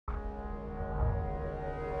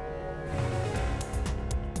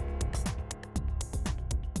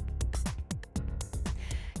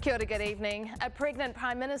Kia ora, good evening. A pregnant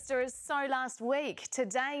Prime Minister is so last week.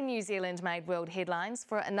 Today, New Zealand made world headlines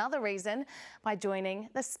for another reason by joining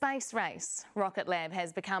the space race. Rocket Lab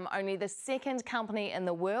has become only the second company in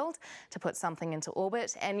the world to put something into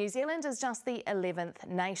orbit, and New Zealand is just the 11th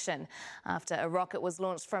nation after a rocket was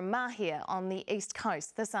launched from Mahia on the east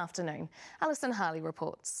coast this afternoon. Alison Harley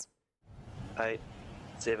reports. 8,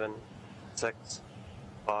 7, 6,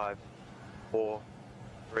 5, 4,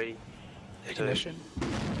 3, Ignition.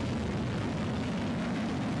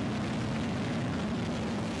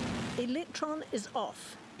 Electron is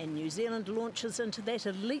off, and New Zealand launches into that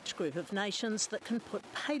elite group of nations that can put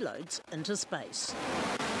payloads into space.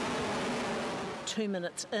 2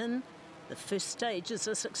 minutes in, the first stage is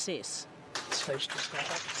a success. Stage 2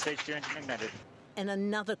 startup. Stage 2 engine ignited. And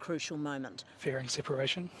another crucial moment. Fairing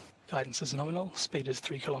separation. Guidance is nominal. Speed is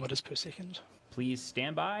 3 kilometres per second. Please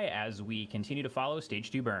stand by as we continue to follow Stage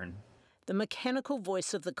 2 burn. The mechanical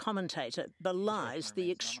voice of the commentator belies the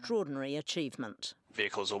extraordinary achievement.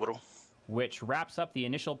 Vehicle is orbital. Which wraps up the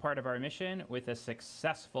initial part of our mission with a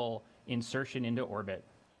successful insertion into orbit.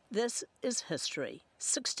 This is history.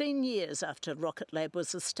 16 years after Rocket Lab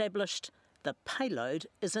was established, the payload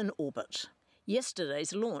is in orbit.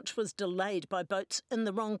 Yesterday's launch was delayed by boats in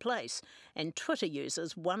the wrong place, and Twitter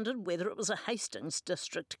users wondered whether it was a Hastings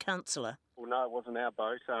district councillor. Well, no, it wasn't our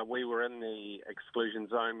boat. We were in the exclusion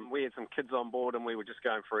zone. We had some kids on board and we were just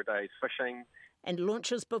going for a day's fishing. And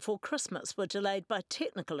launches before Christmas were delayed by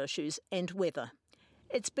technical issues and weather.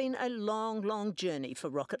 It's been a long, long journey for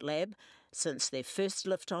Rocket Lab since their first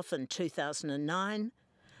liftoff in 2009.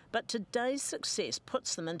 But today's success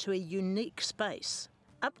puts them into a unique space.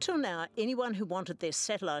 Up till now, anyone who wanted their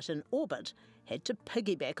satellite in orbit had to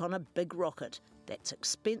piggyback on a big rocket that's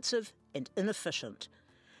expensive and inefficient.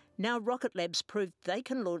 Now Rocket Lab's proved they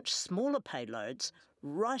can launch smaller payloads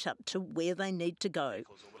right up to where they need to go.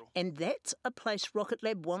 And that's a place Rocket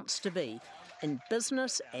Lab wants to be, in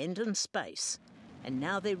business and in space. And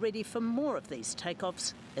now they're ready for more of these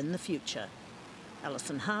takeoffs in the future.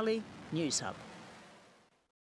 Alison Harley, News Hub.